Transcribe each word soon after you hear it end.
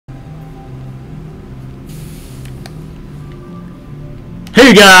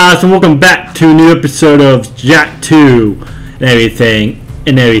Hey guys, and welcome back to a new episode of Jak II and everything.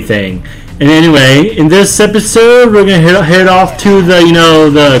 And anyway, in this episode, we're gonna head off to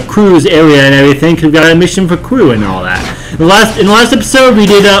the cruise area and everything, because we got a mission for crew and all that. In the last episode, we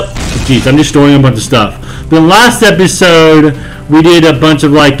did jeez, I'm just throwing a bunch of stuff. But in the last episode, we did a bunch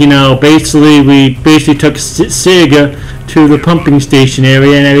of we basically took Sig to the pumping station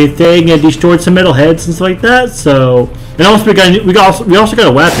area and everything, and destroyed some metalheads and stuff like that. So, and also we also got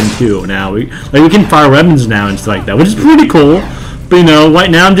a weapon too now. We can fire weapons now and stuff like that, which is pretty cool. But right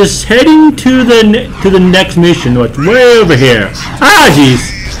now I'm just heading to the next mission, which way over here. Ah,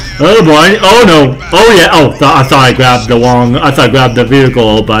 jeez. Oh boy. Oh no. Oh yeah. Oh, I thought I grabbed the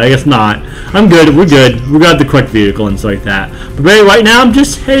vehicle, but I guess not. I'm good. We're good. We got the correct vehicle and stuff like that. But right now I'm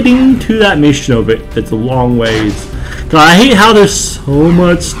just heading to that mission over it. It's a long ways. Cause I hate how there's so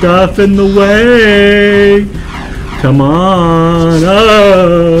much stuff in the way. Come on.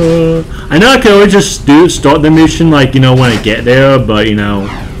 I know I could always just start the mission when I get there, but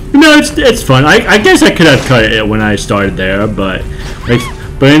it's fun. I guess I could have cut it when I started there, but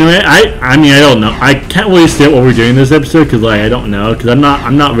anyway, I mean I don't know. I can't really say what we're doing this episode because I don't know, because I'm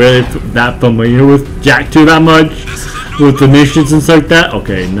not really that familiar with Jak II that much with the missions and stuff like that.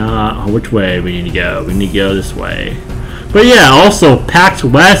 Okay, which way we need to go? We need to go this way. But yeah, also PAX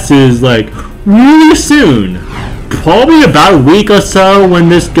West is really soon. Probably about a week or so when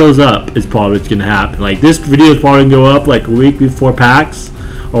this goes up is probably what's gonna happen. This video is probably gonna go up a week before PAX,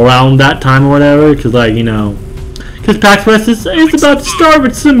 around that time or whatever, because because PAX West is about to start,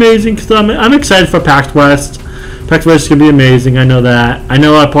 which is amazing. Because I'm excited for PAX West. PAX West is gonna be amazing. I know that. I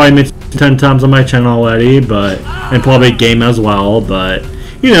know I probably mentioned it 10 times on my channel already, and probably game as well. But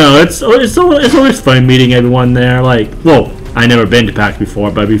it's always fun meeting everyone there. Well, I never been to PAX before,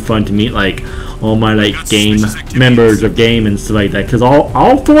 but it'd be fun to meet all my game members of game and stuff like that, because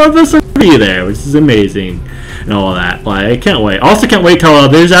all four of us are gonna be there, which is amazing and all that. I can't wait. Also can't wait till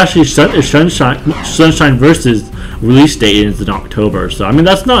there's actually Sunshine versus release date is in October. So I mean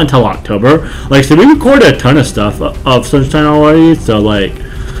that's not until October. So we recorded a ton of stuff of Sunshine already. So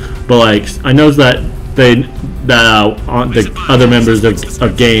but I know that the other members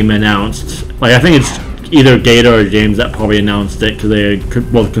of game announced. I think it's either Gator or James that probably announced it, because they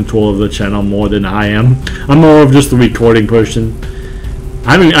both control of the channel more than I am. I'm more of just the recording person.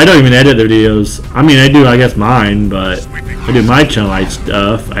 I don't even edit the videos. I mean, I do, I guess, mine, but I do my channel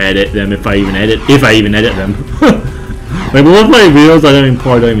stuff. I edit them if I even edit them. But with my videos, I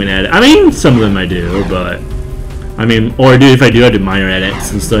don't even edit. I mean, some of them I do, but I mean, or I do minor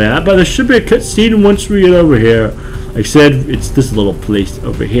edits and stuff like that. But there should be a cutscene once we get over here. Like I said, it's this little place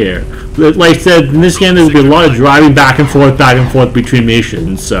over here. But like I said, in this game, there's going to be a lot of driving back and forth between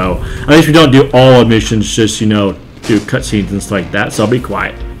missions. So at least we don't do all of missions, just do cutscenes and stuff like that. So I'll be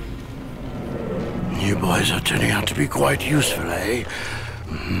quiet. You boys are turning out to be quite useful, eh?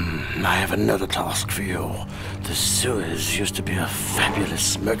 I have another task for you. The sewers used to be a fabulous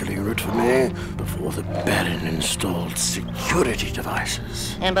smuggling route for me before the Baron installed security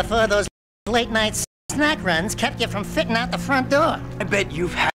devices. And before those late-night snack runs kept you from fitting out the front door. I bet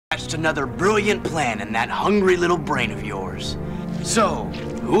you've hatched another brilliant plan in that hungry little brain of yours. So,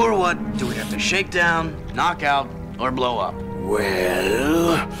 who or what do we have to shake down, knock out, or blow up?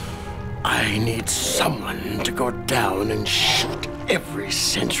 Well, I need someone to go down and shoot every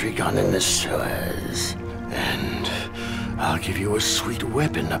sentry gun in the sewers. And I'll give you a sweet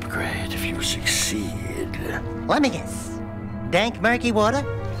weapon upgrade if you succeed. Let me guess. Dank murky water?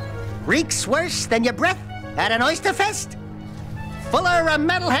 Reeks worse than your breath at an oyster fest? Fuller of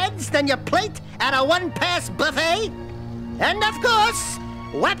metalheads than your plate at a one-pass buffet? And of course,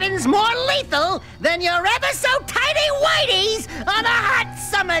 weapons more lethal than your ever-so-tiny whiteys on a hot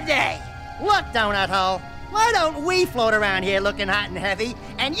summer day. Look, Donut Hole, why don't we float around here looking hot and heavy,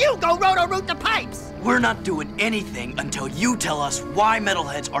 and you go roto-root the pipes? We're not doing anything until you tell us why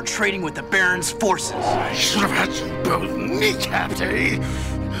metalheads are trading with the Baron's forces. I should have had you both kneecapped, eh?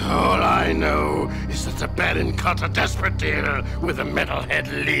 All I know is that the Baron cut a desperate deal with the metalhead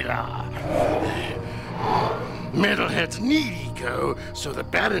leader. Metalheads need eco, so the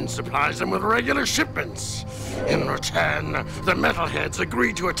Baron supplies them with regular shipments. In return, the metalheads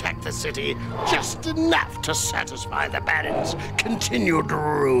agree to attack the city just enough to satisfy the Baron's continued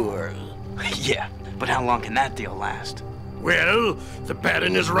rule. Yeah, but how long can that deal last? Well, the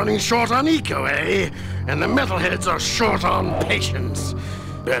Baron is running short on eco, eh? And the metalheads are short on patience.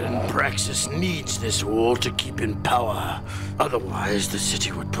 Baron Praxis needs this war to keep in power. Otherwise, the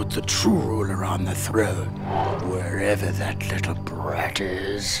city would put the true ruler on the throne, wherever that little brat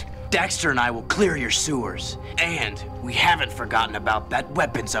is. Daxter and I will clear your sewers. And we haven't forgotten about that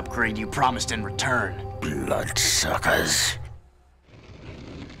weapons upgrade you promised in return. Bloodsuckers.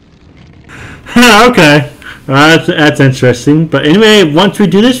 Okay. That's interesting. But anyway, once we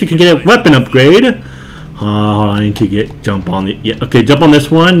do this, we can get a weapon upgrade. Oh, I need to jump on the... Yeah, okay, jump on this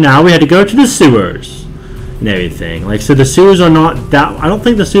one. Now we had to go to the sewers. And everything. Like, so the sewers are not that... I don't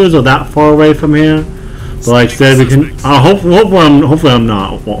think the sewers are that far away from here. But like I said, we can... hopefully I'm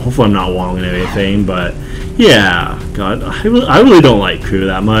not wrong and everything. But, yeah. God, I really don't like Crew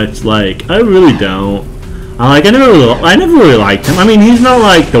that much. Like, I really don't. I never really liked him. I mean, he's not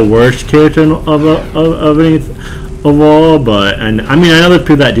like the worst character of all, but I mean, I know there's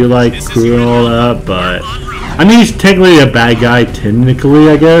people that do like Crew and all that, but I mean, he's technically a bad guy, technically,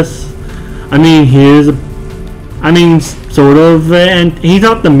 I guess. I mean, sort of, and he's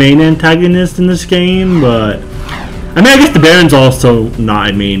not the main antagonist in this game, but I mean, I guess the Baron's also not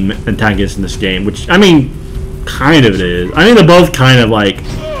a main antagonist in this game, which I mean, kind of it is. I mean, they're both kind of like,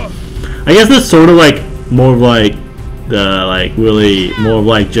 I guess it's sort of like. More of like the really more of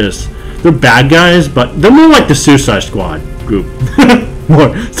like just they're bad guys, but they're more like the Suicide Squad group.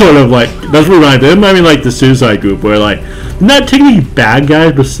 More sort of like that's what I did. I mean, like the Suicide Group, where like they're not technically bad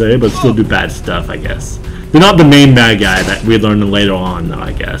guys per se, but still do bad stuff. I guess they're not the main bad guy that we learned later on, though.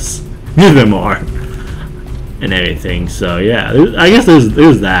 I guess neither of them are, and everything. So yeah, I guess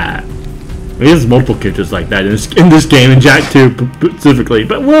there's that. There's multiple characters like that in this game, in Jak II specifically.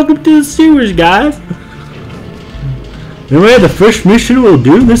 But welcome to the sewers, guys. Anyway, the first mission we'll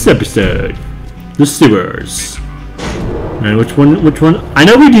do in this episode, the sewers. And which one? I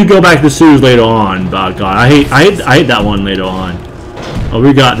know we do go back to the sewers later on, but God, I hate that one later on. Oh,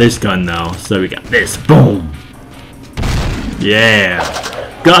 we got this gun though, so we got this. Boom. Yeah.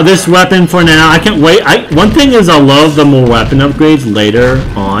 Got this weapon for now. I can't wait. One thing is I love the more weapon upgrades later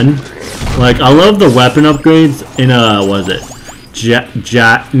on. Like I love the weapon upgrades in what is it? Jak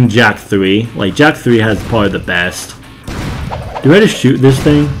III. Like Jak III has probably the best. Do I just shoot this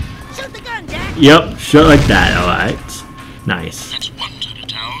thing? Shoot the gun, Jak. Yep, shoot like that. Alright. Nice. That's one side of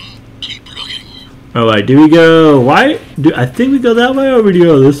town. Keep looking. Alright, do we go... I think we go that way or we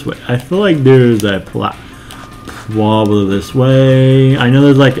go this way? I feel like there's a probably this way. I know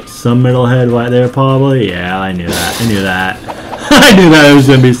there's like some metalhead right there probably. Yeah, I knew that. I knew that there was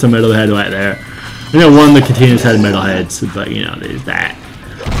going to be some metalhead right there. I know one of the containers had metalheads, but you know, there's that.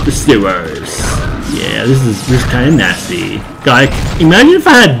 The sewers. Yeah, this is kind of nasty. God, imagine if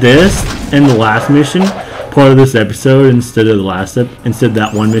I had this in the last mission, part of this episode, instead of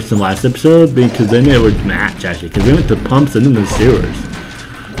that one mission in the last episode, because then it would match actually, because we went to pumps and then the sewers.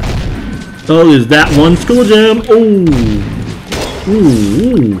 Oh, there's that one skull gem.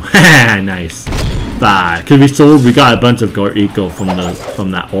 Ooh, haha, nice. Because we got a bunch of eco from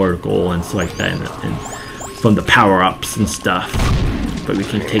that oracle and stuff like that, and from the power-ups and stuff. But we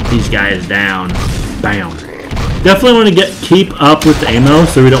can take these guys down. Bam. Definitely want to keep up with the ammo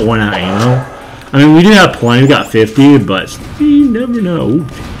so we don't run out of ammo. I mean, we do have plenty. We got 50, but you never know. Ooh, I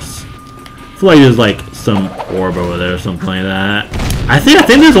feel like there's like some orb over there or something like that. I think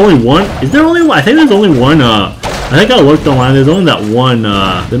there's only one. Is there only one? I think there's only one. I think I looked online. There's only that one.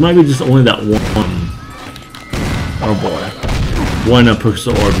 There might be just only that one. Oh boy. One Precursor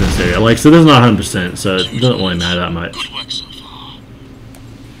orb in this area. Like, so there's not 100%, so it doesn't really matter that much.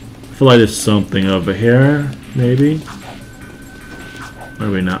 I feel like there's something over here, maybe.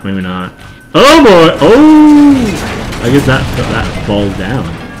 Maybe not, maybe not. Oh boy! Oh! I guess that falls down.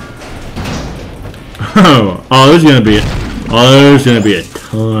 Oh, there's gonna be a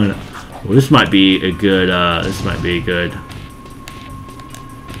ton. Well, this might be a good,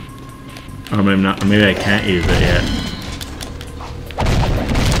 or maybe not, maybe I can't use it yet.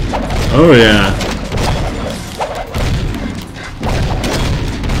 Oh yeah.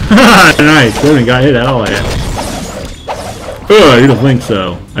 Nice, we haven't got hit at all yet. Oh, you don't think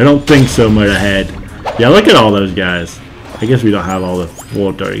so? I don't think so, Murderhead. Yeah, look at all those guys. I guess we don't have all the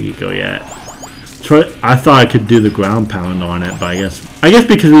full Dark Eco yet. I thought I could do the ground pound on it, but I guess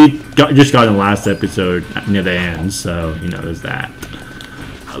because we just got in the last episode near the end, so you know there's that.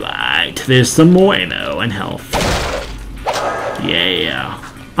 Alright, there's some more ammo and health. Yeah.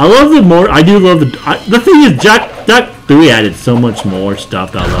 I love the more. I do love the thing is, Jak III added so much more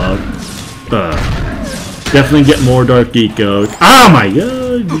stuff that I love. Definitely get more Dark Eco. Oh my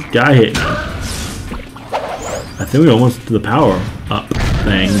god, this guy hit me. I think we're almost to the power up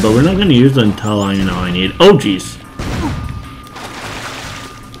thing, but we're not going to use it until I need. Oh jeez.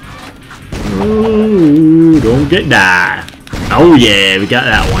 Ooh, don't get die. Oh yeah, we got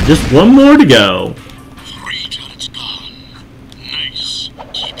that one. Just one more to go. Hurry till it's gone. Nice.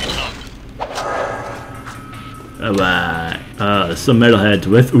 Keep it up. Alright. Some metalheads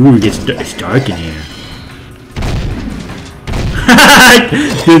with. Ooh, it's dark in here.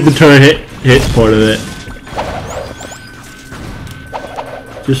 Did the turret hit part of it?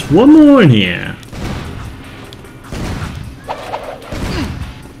 Just one more in here.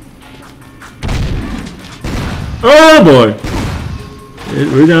 Oh boy!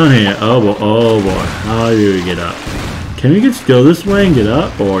 We're down here. Oh boy! Oh boy! How do we get up? Can we go this way and get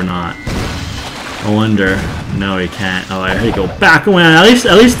up or not? I wonder. No, we can't. Oh, I had to go back around. At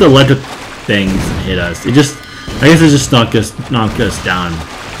least the electric things hit us. I guess it just knocked us down.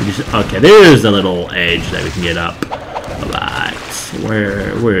 Okay, there's a little edge that we can get up. Alright,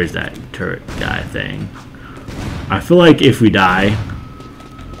 where is that turret guy thing? I feel like if we die,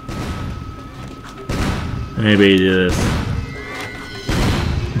 maybe do this.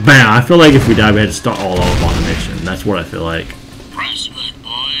 Bam! I feel like if we die, we had to start all over on the mission. That's what I feel like.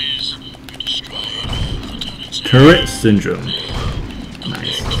 Turret syndrome.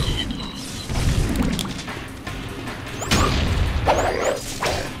 Nice.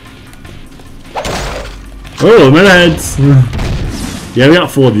 Oh, metalheads! Yeah, we got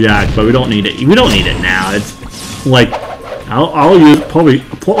full of Jak, but we don't need it. We don't need it now. It's like I'll use probably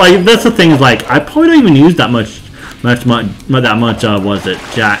like that's the thing is like I probably don't even use that much was it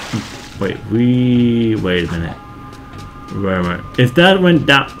Jak? Wait a minute. Where if that went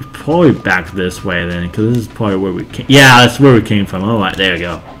down, probably back this way then, because this is probably where we came. Yeah, that's where we came from. All right, there we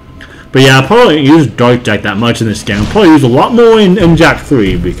go. But yeah, I probably use Dark Jak that much in this game. I'll probably use a lot more in Jak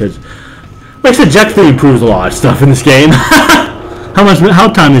 3 because, like I said, Jak 3 improves a lot of stuff in this game. How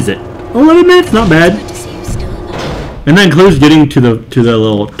time is it? 11 minutes, not bad. And that includes getting to the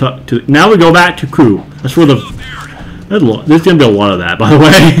little. Now we go back to crew. That's where there's gonna be a lot of that, by the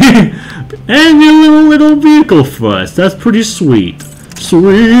way. And a little vehicle for us. That's pretty sweet.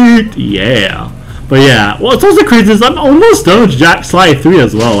 Sweet, yeah. But yeah, well, it's also crazy is I'm almost done with Sly 3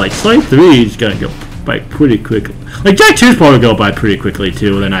 as well. Like Sly 3 is gonna go by pretty quickly. Like Jak 2 is probably go by pretty quickly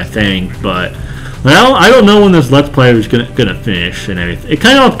too. Then I think, but well, I don't know when this Let's Play is gonna finish and everything. It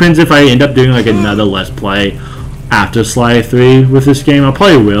kind of depends if I end up doing like another Let's Play after Sly 3 with this game. I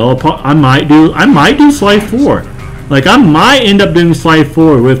probably will. I might do Sly 4. Like I might end up doing Sly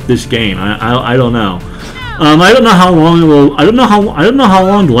 4 with this game. I don't know. I don't know how long it will. I don't know how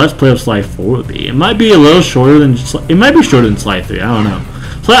long the Let's Play of Sly 4 will be. It might be a little shorter than. It might be shorter than Sly 3. I don't know.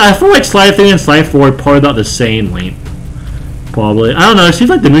 So I feel like Sly 3 and Sly 4 are probably about the same length. Probably. I don't know. It seems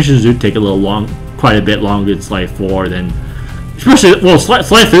like the missions do take quite a bit longer than Sly 4 than. Especially, well,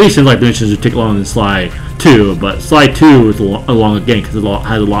 Sly 3 seems like the missions would take longer than Sly 2, but Sly 2 is a longer game because it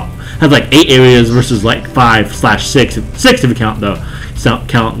has like 8 areas versus like 5/6. 6 if you count the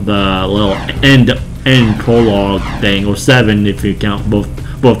little end prologue thing, or 7 if you count both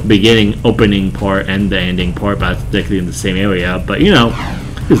the beginning opening part and the ending part, but it's technically in the same area. But you know,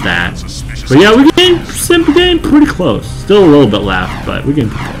 there's that. But yeah, we're getting pretty close. Still a little bit left, but we're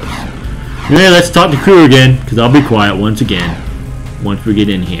getting pretty close. Anyway, let's talk to crew again, because I'll be quiet once again once we get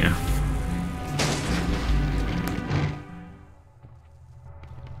in here.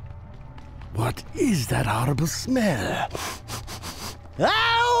 What is that horrible smell?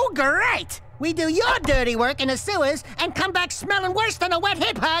 Oh, great! We do your dirty work in the sewers and come back smelling worse than a wet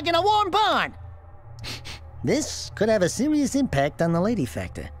hip hog in a warm barn. This could have a serious impact on the lady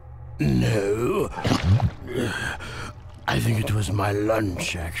factor. No. I think it was my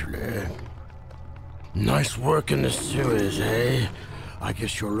lunch, actually. Nice work in the sewers, eh? I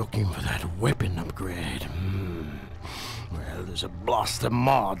guess you're looking for that weapon upgrade. Well, there's a blaster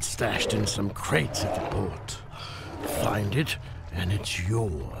mod stashed in some crates at the port. Find it, and it's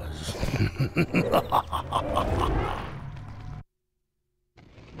yours.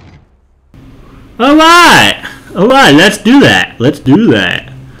 Alright, let's do that.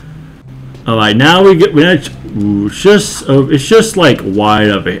 Alright, now it's just like wide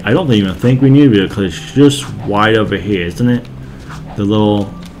over here. I don't even think we need it because it's just wide over here, isn't it? The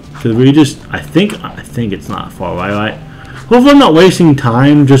little, because I think it's not far away, right? Hopefully I'm not wasting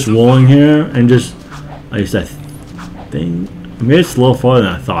time just rolling here and just, like I said, maybe it's a little farther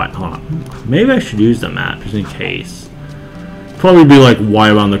than I thought. Hold on. Maybe I should use the map just in case. Probably be like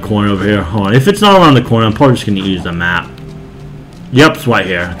right around the corner over here. Hold on. If it's not around the corner, I'm probably just going to use the map. Yep, it's right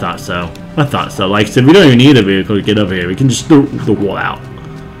here. I thought so. Like I said, we don't even need a vehicle to get over here. We can just throw the wall out.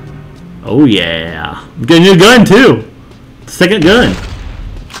 Oh yeah. I'm getting a new gun too. Second gun.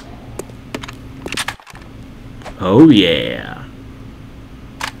 Oh yeah.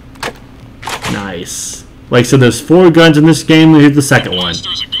 Nice. Like so, there's 4 guns in this game. Here's the second one.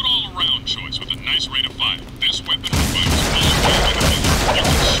 There's a good all-around choice with a nice rate of fire. This weapon provides all the you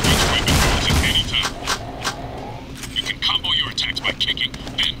can switch weapon modes at any time.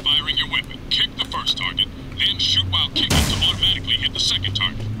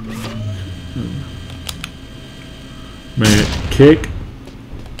 kick.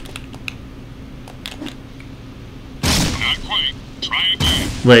 Not quite. Try again.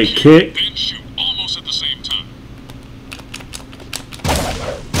 Wait, kick. Then shoot almost at the same time.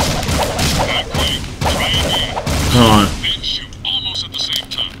 Not quite. Try again. Hold on. Then shoot almost at the same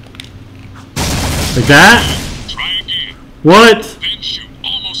time. Like that? Try again. What? Then shoot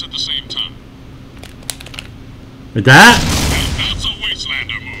almost at the same time. Like that? That's a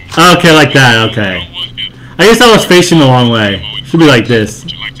Wastelander move. Okay, like that. Okay. One hit. I guess I was facing the wrong way. Should be like this.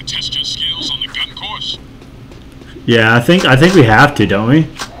 Would you like to test your skills on the gun course? Yeah, I think we have to, don't we?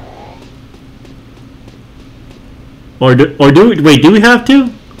 Or do we, wait, do we have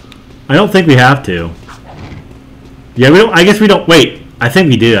to? I don't think we have to. Yeah, we don't. I guess we don't. Wait, I think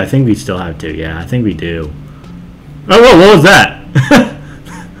we do. I think we still have to. Yeah, I think we do. Oh, whoa, what was that?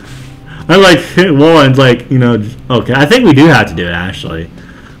 I like hit one, like, you know. Okay, I think we do have to do it actually.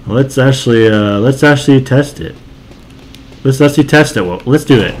 Well, let's actually test it. Let's actually test it. Well, let's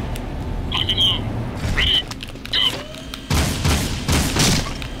do it. Lock and load. Ready? Go.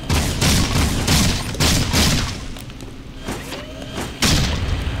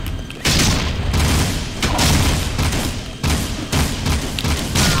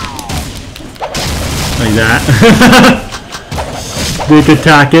 Like that. We could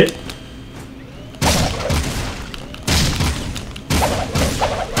attack it.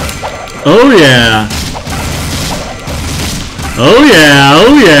 Oh yeah. Oh yeah,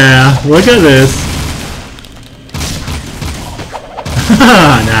 oh yeah. Look at this.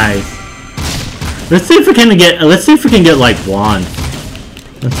 Nice. Let's see if we can get like blonde.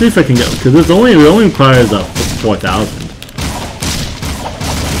 Let's see if I can get, because it only requires a 4,000.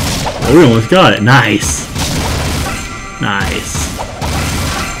 Oh, we almost got it. Nice. Nice.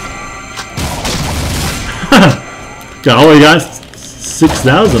 Oh, we got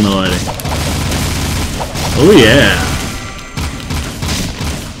 6,000 already. Oh yeah.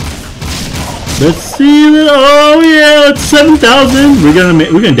 Let's see. Oh yeah, it's 7,000. We're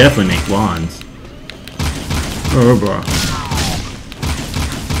gonna definitely make wands. Oh bro.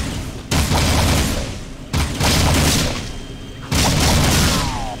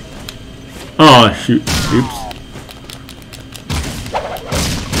 Oh shoot. Oops.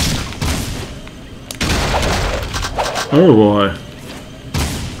 Oh boy.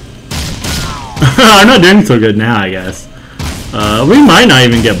 I'm not doing so good now, I guess. We might not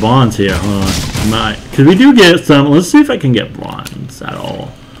even get bronze here, huh? Might. Because we do get some. Let's see if I can get bronze at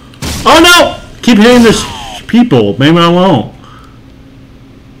all. Oh no! Keep hitting this people. Maybe I won't.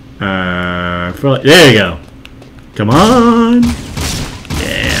 There you go. Come on.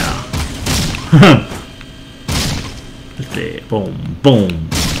 Yeah. Let's see. Boom, boom,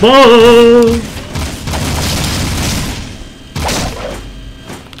 boom.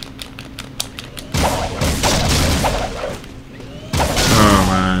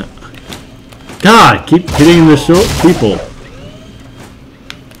 God, keep hitting the short people.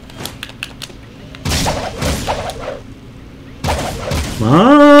 Come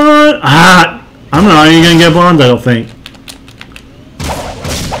on. Ah, I'm not even gonna get bronze, I don't think.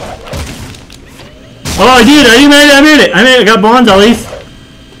 Oh, I did. I made it. I got bronze at least.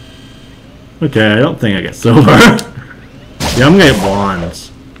 Okay, I don't think I get silver. Yeah, I'm gonna get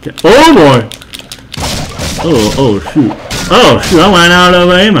bronze. Okay. Oh boy. Oh shoot. Oh shoot, I went out of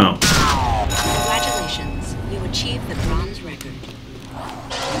ammo.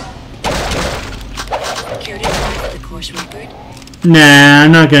 Nah,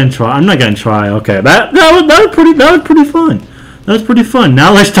 I'm not gonna try. Okay, that was pretty fun. That was pretty fun.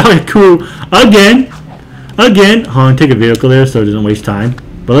 Now let's talk to crew again. Hold on, take a vehicle there so it doesn't waste time.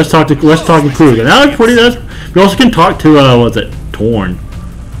 But let's talk to crew again. We also can talk to what's it, Torn,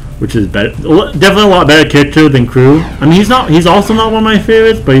 which is better. Definitely a lot better character than crew. I mean, he's also not one of my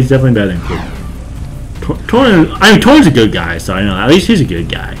favorites, but he's definitely better than crew. Torn's a good guy, so I know at least he's a good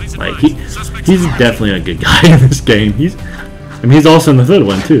guy. Like he's definitely a good guy in this game. He's also in the third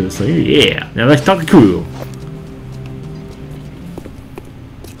one too. So yeah. Now let's talk to crew.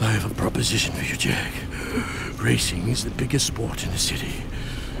 I have a proposition for you, Jak. Racing is the biggest sport in the city.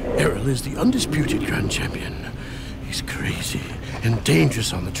 Errol is the undisputed grand champion. He's crazy and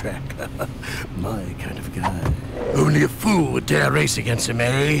dangerous on the track. My kind of guy. Only a fool would dare race against him,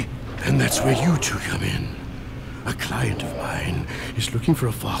 eh? And that's where you two come in. A client of mine is looking for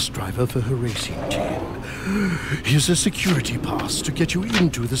a fast driver for her racing team. Here's a security pass to get you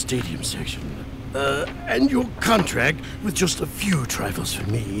into the stadium section. And your contract with just a few trifles for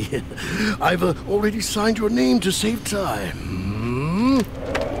me. I've already signed your name to save time.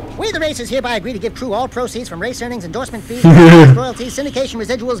 We, the racers, hereby agree to give crew all proceeds from race earnings, endorsement fees, royalties, syndication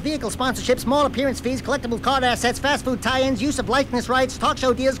residuals, vehicle sponsorships, small appearance fees, collectible card assets, fast food tie-ins, use of likeness rights, talk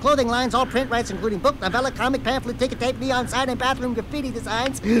show deals, clothing lines, all print rights, including book, novella, comic, pamphlet, ticket tape, neon sign, and bathroom graffiti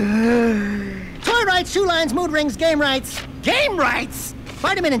designs. Toy rights, shoe lines, mood rings, game rights. Game rights!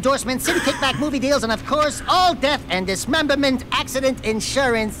 Vitamin endorsements, city kickback movie deals, and of course, all death and dismemberment accident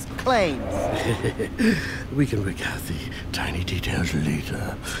insurance claims. We can work out the tiny details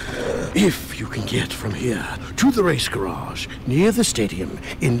later. If you can get from here to the race garage near the stadium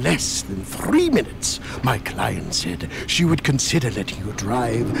in less than 3 minutes, my client said she would consider letting you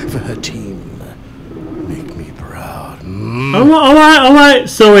drive for her team. Make me proud. All right.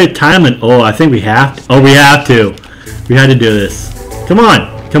 So wait, time it. Oh, I think we have to. Oh, we have to. We had to do this. Come on.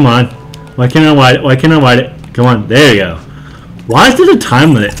 Why can't I write it? Come on, there you go. Why is there a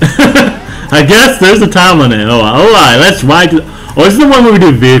time limit? I guess there's a time limit. Oh, alright, let's ride to... Oh, is this the one where we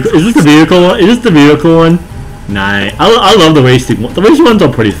do vehicle? Is this the vehicle one? Is this the vehicle one? Nah, I love the racing one. The racing ones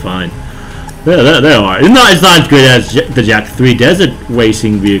are pretty fun. They are. It's not as good as the Jak III desert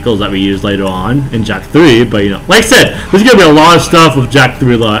racing vehicles that we use later on in Jak III, but you know, like I said, there's gonna be a lot of stuff with Jak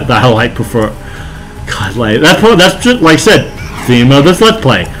III that I prefer. God, like that's just like I said. Theme of this Let's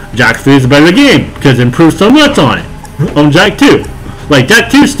Play. Jak III is a better game because it improves so much on it. On Jak II. Like,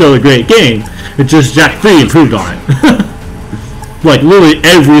 Jak II is still a great game. It's just Jak III improved on it. Like, literally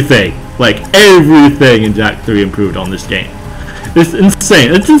everything. Like, everything in Jak III improved on this game. It's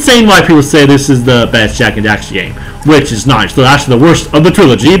insane. It's insane why people say this is the best Jak and Daxter game. Which is not. It's actually the worst of the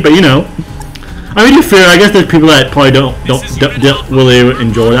trilogy, but you know. I mean, to be fair, I guess there's people that probably don't really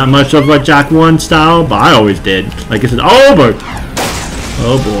enjoy that much of like Jak 1 style, but I always did. Like I said, oh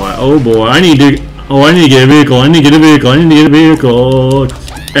boy, I need to get a vehicle,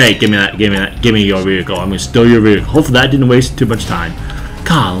 Hey, give me your vehicle. I'm gonna steal your vehicle. Hopefully that didn't waste too much time.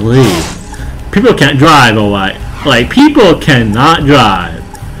 Golly, people can't drive, alright. Like, people cannot drive.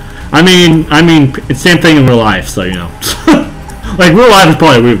 I mean, it's the same thing in real life, so you know. Like, real life is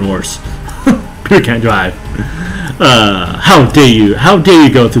probably even worse. People can't drive. How dare you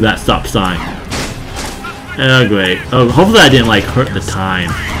go through that stop sign? Oh great. Oh, hopefully that didn't like hurt the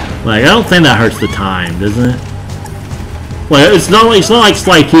time. Like, I don't think that hurts the time, doesn't it? Well, it's not like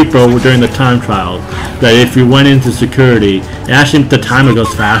Sly Keeper during the time trial that if you went into security, actually the timer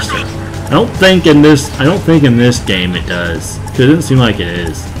goes faster. I don't think in this game it does. It doesn't seem like it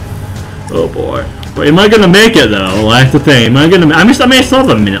is. Oh boy. But am I gonna make it though? Like the thing, I still have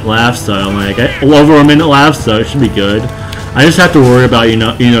a minute left, so like over a minute left, so it should be good. I just have to worry about you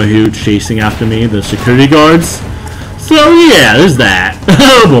know who chasing after me, the security guards. So yeah, there's that.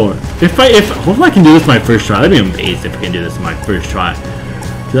 Oh boy. Hopefully I can do this my first try. That'd be amazing if I can do this in my first try.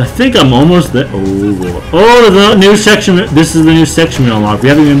 I think I'm almost there. Oh boy. Oh, the new section. This is the new section we unlocked. We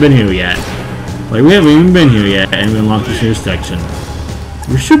haven't even been here yet. Like we haven't even been here yet, and we unlocked this new section.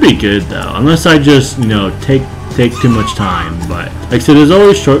 We should be good though, unless I just take too much time. But like I said,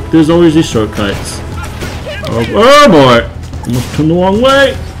 there's always these shortcuts. Oh boy, almost turned the wrong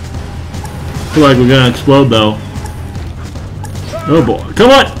way. I feel like we're gonna explode though. Oh boy,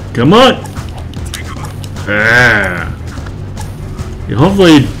 come on! Yeah.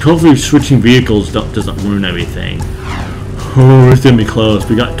 Hopefully switching vehicles doesn't ruin everything. Oh, it's gonna be close.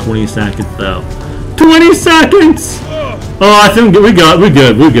 We got 20 seconds though. 20 seconds! Oh, I think we're good,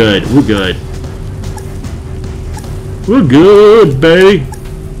 baby.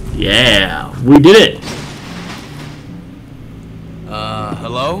 Yeah, we did it.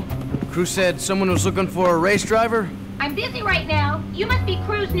 Hello? Crew said someone was looking for a race driver? I'm busy right now. You must be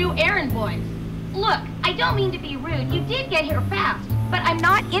Crew's new errand boys. Look, I don't mean to be rude. You did get here fast. But I'm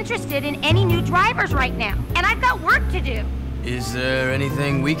not interested in any new drivers right now. And I've got work to do. Is there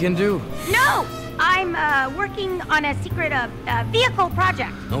anything we can do? No! I'm working on a secret vehicle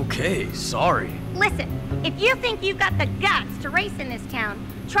project. Okay, sorry. Listen, if you think you've got the guts to race in this town,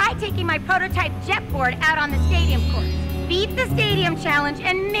 try taking my prototype jet board out on the stadium course. Beat the stadium challenge,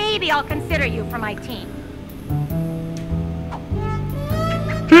 and maybe I'll consider you for my team.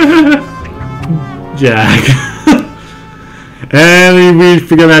 Jak. And we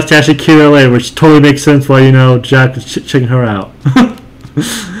figured out that's actually Kira later, which totally makes sense why Jak is checking her out.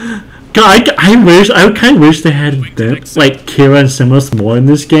 God, I kind of wish they had them, like Kira and Simos more in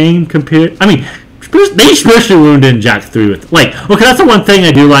this game compared. I mean, they especially ruined in Jak III with okay. That's the one thing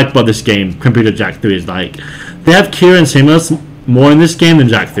I do like about this game compared to Jak III is like they have Kira and Simos more in this game than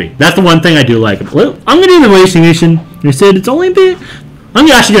Jak III. That's the one thing I do like. I'm gonna do the racing mission. You said it's only a bit. I'm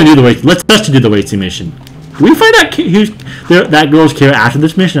actually gonna do the race. Let's actually do the racing mission. Can we find out that girl's Kira after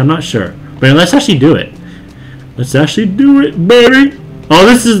this mission? I'm not sure, but let's actually do it. Let's actually do it, baby. Oh,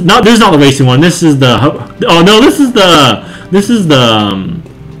 this is not the racing one. This is the. Oh no, this is the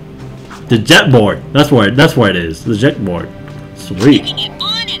jet board. That's where it is. The jet board. Sweet. You can get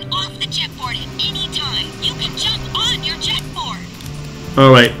on and off the jet board at any time. You can jump on your jet board.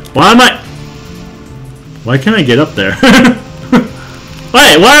 Oh wait, why can't I get up there?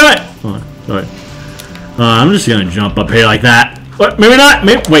 Wait, why am I? Oh, sorry. I'm just gonna jump up here like that. What? Maybe not.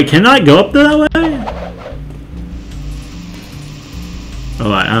 Wait, can I go up there that way?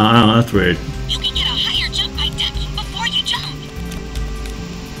 Oh, I don't know. That's weird. You can get a higher jump by ducking before you jump.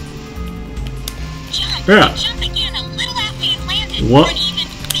 Jump. Yeah. Jump again a little after you've landed. What? For an even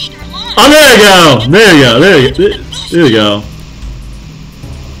bigger launch. Oh, there you go. There you go. There you go.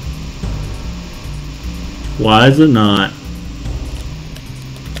 Why is it not?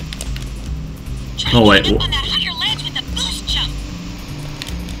 Oh wait. On that higher ledge with a boost jump.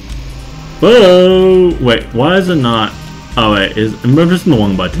 Whoa! Wait, why is it not? Oh wait, I'm pressing the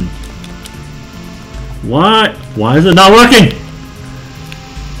wrong button. Why is it not working?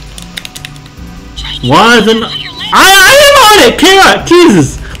 Why is it not? I am on it! Kira!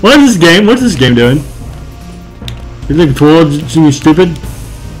 Jesus! What is this game? What's this game doing? Is the controller just stupid?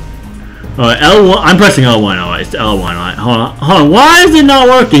 Alright, L1. I'm pressing L1. Alright, it's L1. Alright, hold on. Why is it not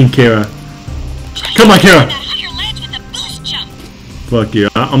working, Kira? Come on, Kira! Fuck you.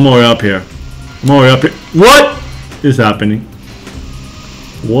 I'm already up here. What is happening?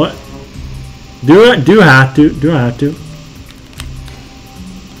 What? Do I have to? Game?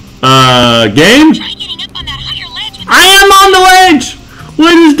 I am on the ledge!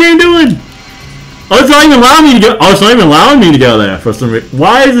 What is this game doing? Oh, it's not even allowing me to go. Oh, it's not even allowing me to go there for some reason.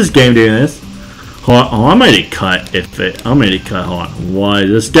 Why is this game doing this? Hold on. Oh, I'm ready to cut. I'm ready to cut. Hold on. What is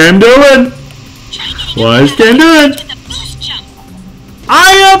this game doing? What is this game doing?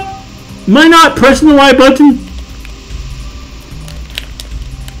 Am I not pressing the right button?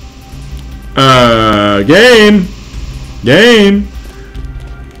 Game.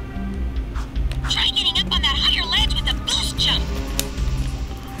 Try getting up on that higher ledge with a boost jump.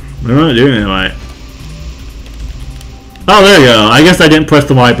 I'm not doing it right. Oh, there you go. I guess I didn't press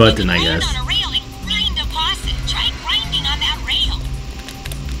the right button, I guess. On a rail and grind across it. Try grinding on that rail.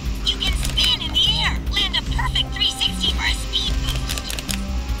 You can spin in the air. Land a perfect 360 for a speed boost.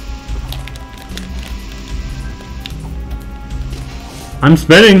 I'm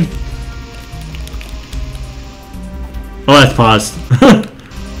spinning. Oh, that's paused.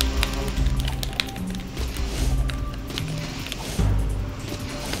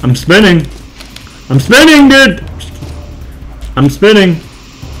 I'm spinning. Dude. I'm spinning.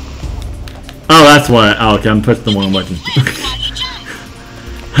 Oh, that's why. Oh, okay, I'm pressing the wrong button.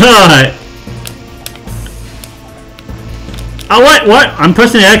 Alright. Oh, what? I'm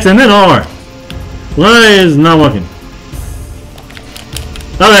pressing X and then R. Why is it not working?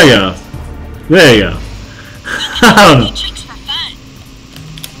 Oh, there you go. I don't know. Tricks for fun.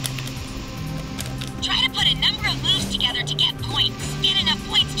 Try to put a number of moves together to get points. Get enough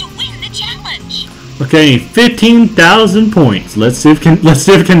points to win the challenge. Okay, 15,000 points. Let's see if we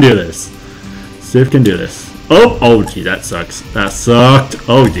can do this. Oh, gee, that sucks. That sucked.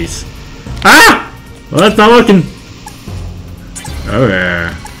 Oh, jeez. Ah! Well, that's not working. Oh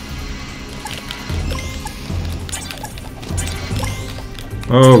yeah.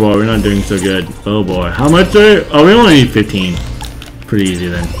 Oh boy, we're not doing so good. Oh boy, how much are? Oh, we only need 15. Pretty easy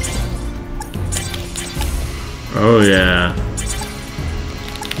then. Oh yeah.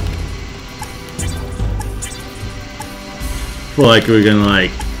 Feel like we're gonna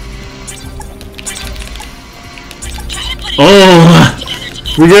like. Oh,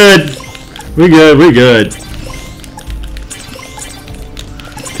 we're good.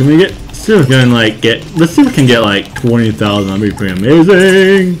 Can we get? See if we can like get. Let's see if we can get like 20,000. That'd be pretty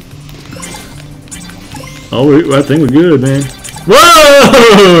amazing. Oh, I think we're good, man.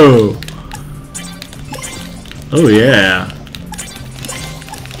 Whoa! Oh yeah.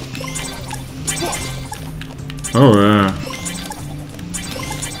 Oh yeah.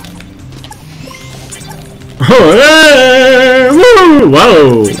 Oh yeah! Woo!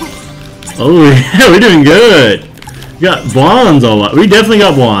 Whoa! Oh yeah, we're doing good. We got bonds all right. We definitely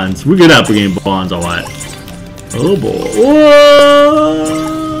got bonds. We're good at getting bonds all right. Oh boy! Whoa!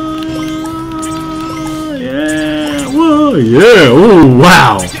 Yeah! Whoa! Yeah! Oh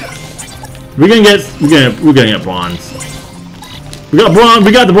wow! We're gonna get bronze. We got bronze.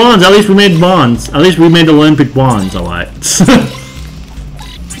 We got the bronze. At least we made bonds. At least we made the Olympic bonds. All right.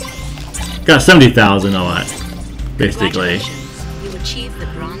 Got 70,000. All right. Basically. You achieved the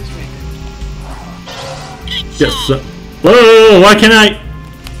bronze record. Yes. Whoa! Why can't I?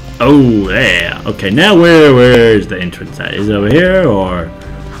 Oh, yeah. Okay, now where is the entrance at? Is it over here or?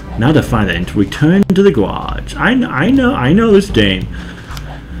 Now to find the entrance. Return to the garage. I know this game.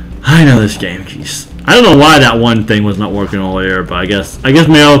 I know this game. Jeez. I don't know why that one thing was not working earlier, but I guess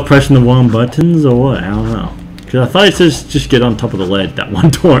maybe I was pressing the wrong buttons or what. I don't know. Because I thought it says just get on top of the lid that one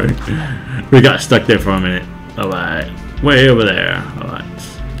door. We got stuck there for a minute. Alright. Way over there. Alright.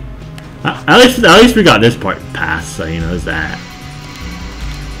 At least we got this part passed, so you know there's that.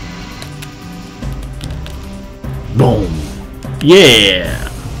 Boom. Yeah.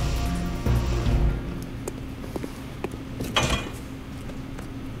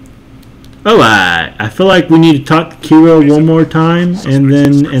 Alright. I feel like we need to talk to Kira one more time and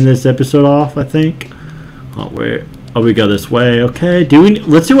then end this episode off, I think. Oh, we go this way. Okay.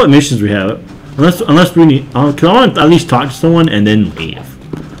 Let's see what missions we have. Unless we need, cause I want to at least talk to someone and then leave.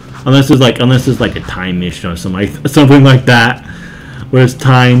 Unless there's like a time mission or something like that, where it's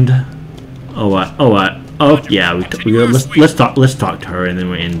timed. Oh what? Oh yeah. Let's talk to her and then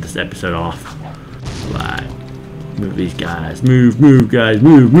we end this episode off. Right. Move these guys. Move guys.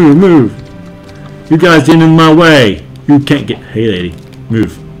 Move. You guys get in my way. You can't get. Hey lady,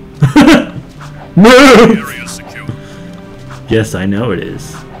 move. Move. Yes, I know it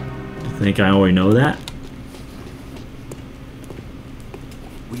is. Think I already know that?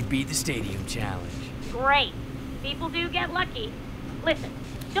 We beat the stadium challenge. Great. People do get lucky. Listen,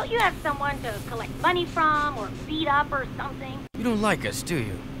 don't you have someone to collect money from or beat up or something? You don't like us, do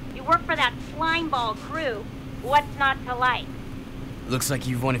you? You work for that slimeball crew. What's not to like? Looks like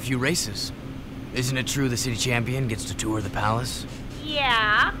you've won a few races. Isn't it true the city champion gets to tour the palace?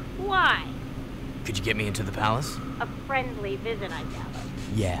 Yeah? Why? Could you get me into the palace? A friendly visit, I gather.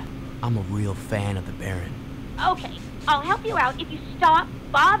 Yeah. I'm a real fan of the Baron. Okay, I'll help you out if you stop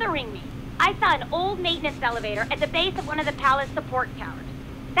bothering me. I saw an old maintenance elevator at the base of one of the palace support towers.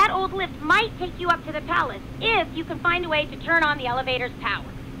 That old lift might take you up to the palace if you can find a way to turn on the elevator's power.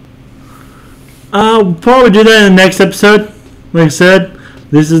 We'll probably do that in the next episode. Like I said,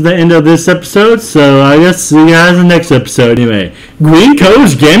 this is the end of this episode, so I guess see you guys in the next episode anyway.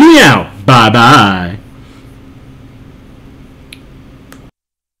 GreenCobrasGaming out. Bye-bye.